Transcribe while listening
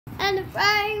and the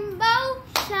rainbow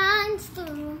shines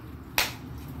through,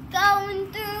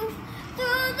 going through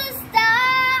the stars.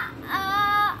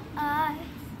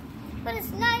 But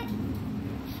it's night,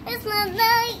 it's not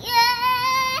night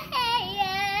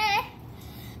yet,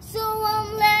 so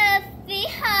I'm left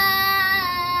behind.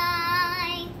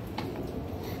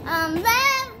 I'm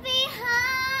left behind.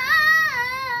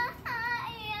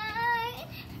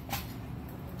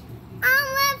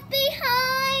 I'm left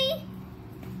behind.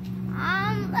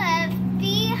 I'm left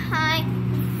behind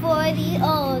for the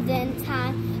olden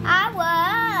time. I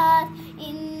was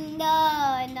in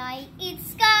the night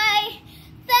sky.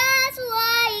 That's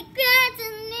why it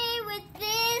granted me with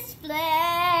this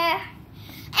flare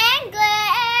and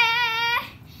glare.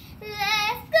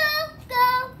 Let's go,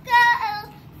 go, go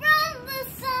from the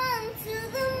sun to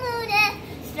the moon and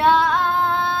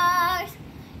stars,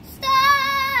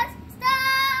 stars,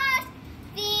 stars.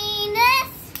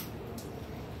 Venus,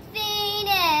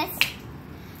 Venus.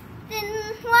 Then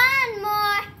one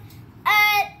more.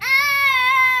 Earth,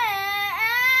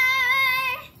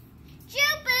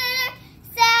 Jupiter,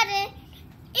 Saturn,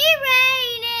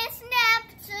 Uranus,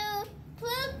 Neptune,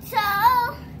 Pluto.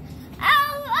 Oh, oh,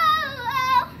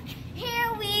 oh,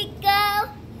 here we go.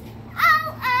 Oh,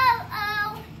 oh,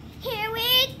 oh, here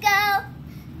we go.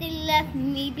 They left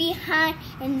me behind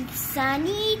in the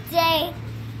sunny day.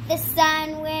 The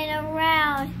sun went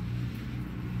around.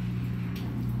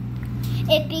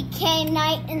 It became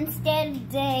night instead of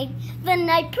day. The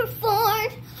night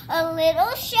performed a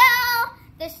little show.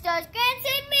 The stars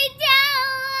granted me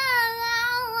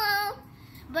down,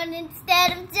 but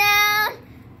instead of down,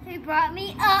 they brought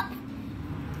me up.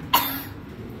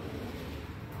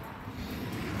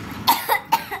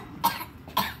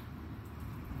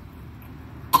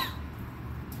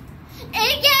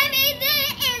 It gave me the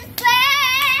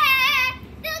flare,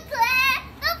 the glare,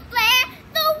 the flare,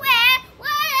 the wear,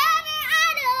 whatever.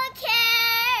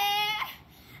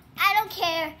 I don't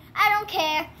care. I don't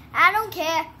care. I don't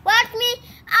care. Watch me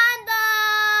on the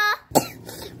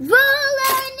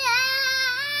ruler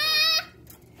now.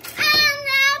 I'm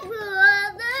the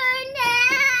ruler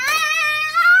now.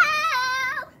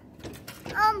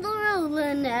 I'm the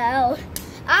ruler now.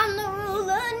 I'm the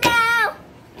ruler now.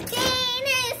 Dean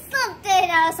is something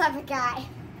else I forgot.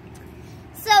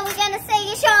 So we're gonna sing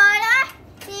it shorter.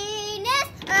 Venus,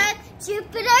 Earth,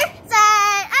 Jupiter,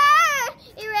 Saturn,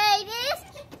 Uranus,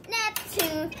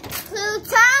 Neptune,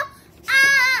 Pluto.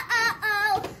 Oh, oh,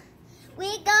 oh.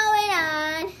 We going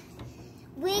on.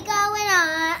 We going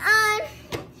on.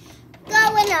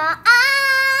 Going on.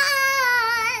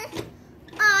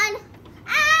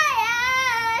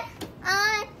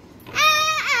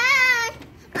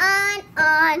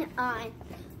 On.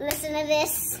 Listen to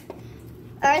this.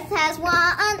 Earth has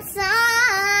one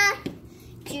sun.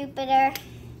 Jupiter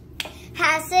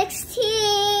has 16.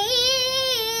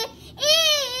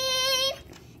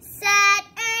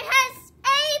 Saturn has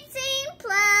 18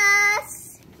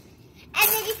 plus. And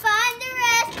then you find the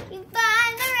rest. You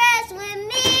find the rest with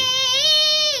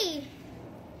me.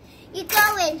 You're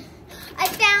going. I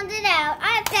found it out.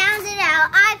 I found it out.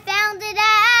 I found it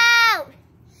out.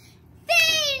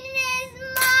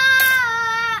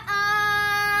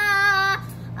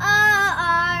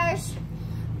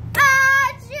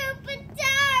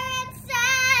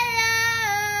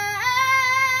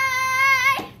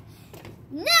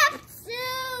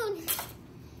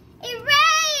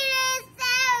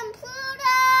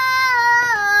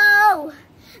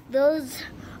 Those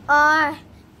are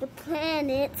the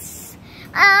planets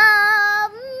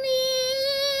of me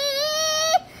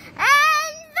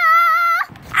and the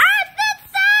earth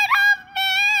inside of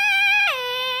me.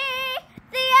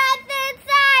 The earth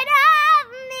inside of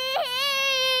me.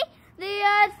 The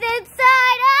earth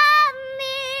inside of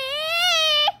me.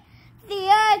 The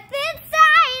earth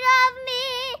inside of me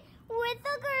with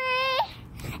the green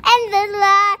and the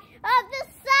light of the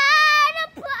sun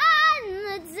upon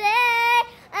the day.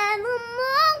 And the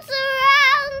moon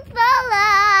surrounds the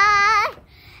light,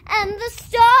 and the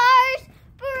stars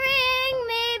bring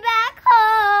me back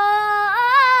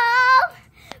home.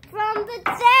 From the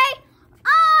day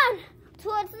on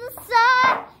towards the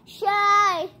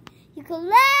sunshine, you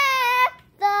collect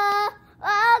the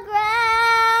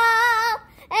ground,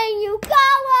 and you go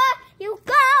on, you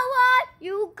go on,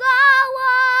 you go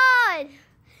on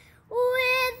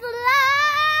with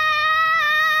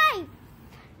life.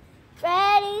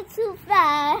 Ready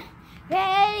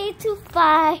to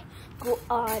fly, go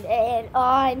on and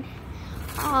on,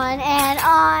 on and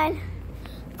on,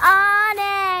 on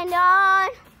and on,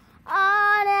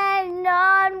 on and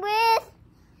on with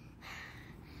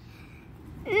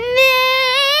me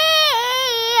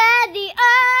and the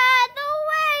earth, the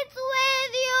way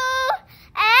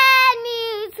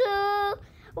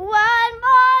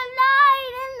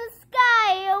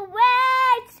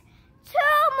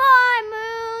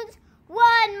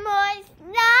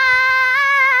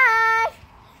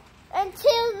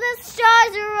the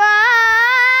stars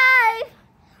arrive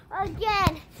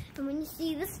again. And when you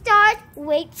see the stars,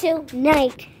 wait till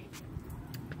night.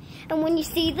 And when you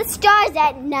see the stars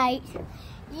at night,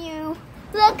 you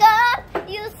look up,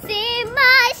 you'll see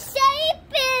my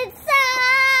shape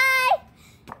inside.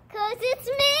 'Cause it's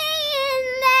me in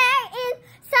there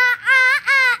inside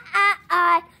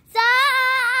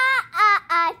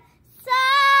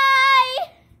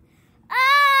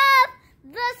of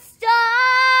the stars.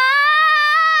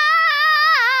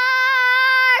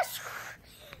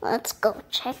 Let's go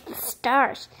check the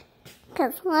stars.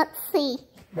 'Cause let's see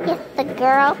if the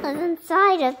girl is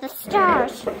inside of the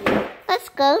stars. Let's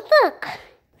go look.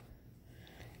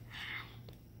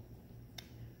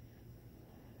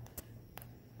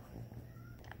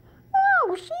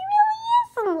 Oh, she really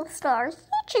is in the stars.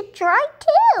 You should try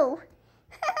too.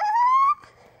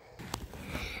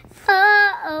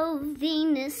 Oh,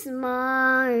 Venus,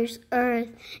 Mars, Earth,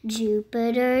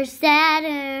 Jupiter,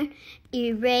 Saturn,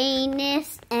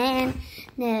 Uranus, and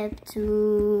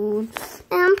Neptune.